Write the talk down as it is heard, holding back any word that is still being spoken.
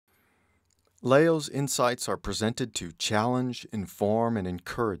Leo's insights are presented to challenge, inform, and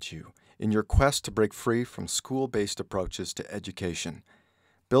encourage you in your quest to break free from school-based approaches to education.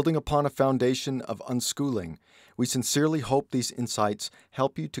 Building upon a foundation of unschooling, we sincerely hope these insights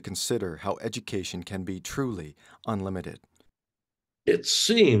help you to consider how education can be truly unlimited. It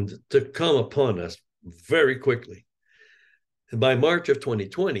seemed to come upon us very quickly. And by March of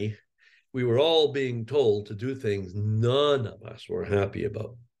 2020, we were all being told to do things none of us were happy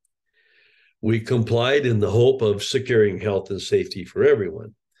about. We complied in the hope of securing health and safety for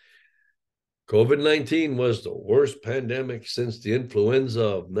everyone. COVID-19 was the worst pandemic since the influenza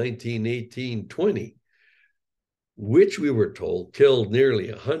of 1918-20, which we were told killed nearly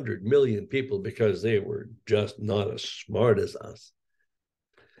 100 million people because they were just not as smart as us.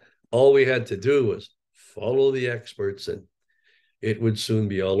 All we had to do was follow the experts and it would soon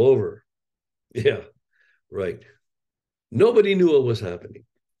be all over. Yeah, right. Nobody knew what was happening.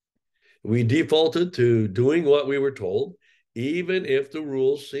 We defaulted to doing what we were told, even if the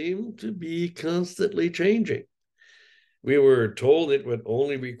rules seemed to be constantly changing. We were told it would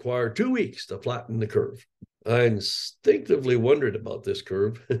only require 2 weeks to flatten the curve. I instinctively wondered about this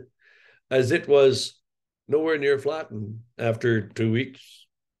curve, as it was nowhere near flattened after 2 weeks,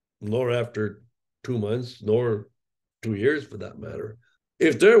 nor after 2 months, nor 2 years for that matter.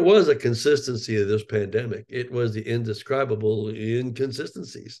 If there was a consistency of this pandemic, it was the indescribable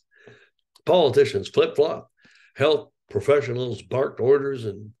inconsistencies. Politicians flip-flop. Health professionals barked orders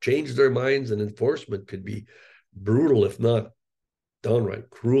and changed their minds, and enforcement could be brutal, if not downright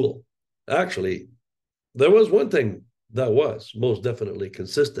cruel. Actually, there was one thing that was most definitely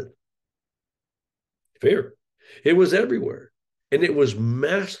consistent: fear. It was everywhere, and it was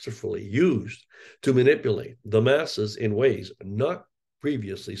masterfully used to manipulate the masses in ways not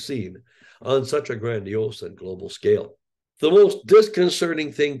previously seen on such a grandiose and global scale. The most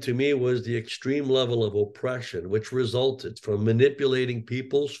disconcerting thing to me was the extreme level of oppression which resulted from manipulating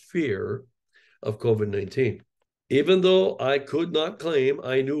people's fear of COVID-19. Even though I could not claim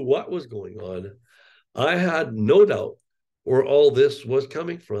I knew what was going on, I had no doubt where all this was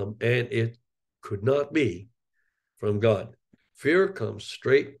coming from, and it could not be from God. Fear comes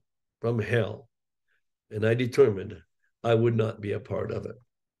straight from hell, and I determined I would not be a part of it.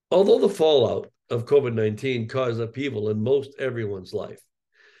 Although the fallout of COVID-19 caused upheaval in most everyone's life,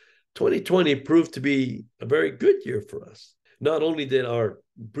 2020 proved to be a very good year for us. Not only did our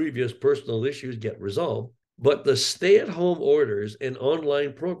previous personal issues get resolved, but the stay-at-home orders and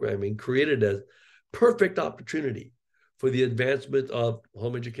online programming created a perfect opportunity for the advancement of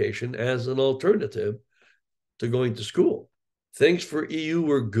home education as an alternative to going to school. Things for EU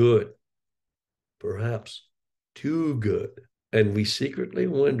were good, perhaps too good. And we secretly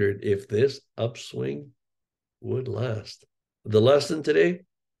wondered if this upswing would last. The lesson today: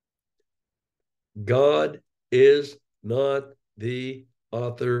 God is not the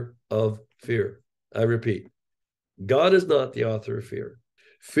author of fear. I repeat, God is not the author of fear.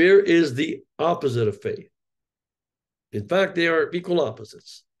 Fear is the opposite of faith. In fact, they are equal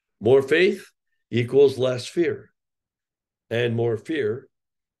opposites. More faith equals less fear, and more fear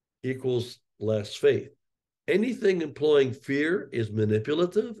equals less faith. Anything employing fear is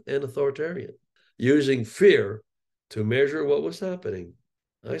manipulative and authoritarian. Using fear to measure what was happening,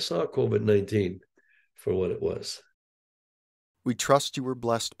 I saw COVID-19 for what it was. We trust you were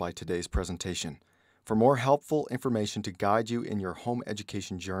blessed by today's presentation. For more helpful information to guide you in your home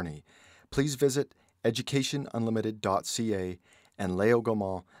education journey, please visit educationunlimited.ca and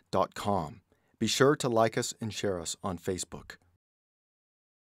leogaumont.com. Be sure to like us and share us on Facebook.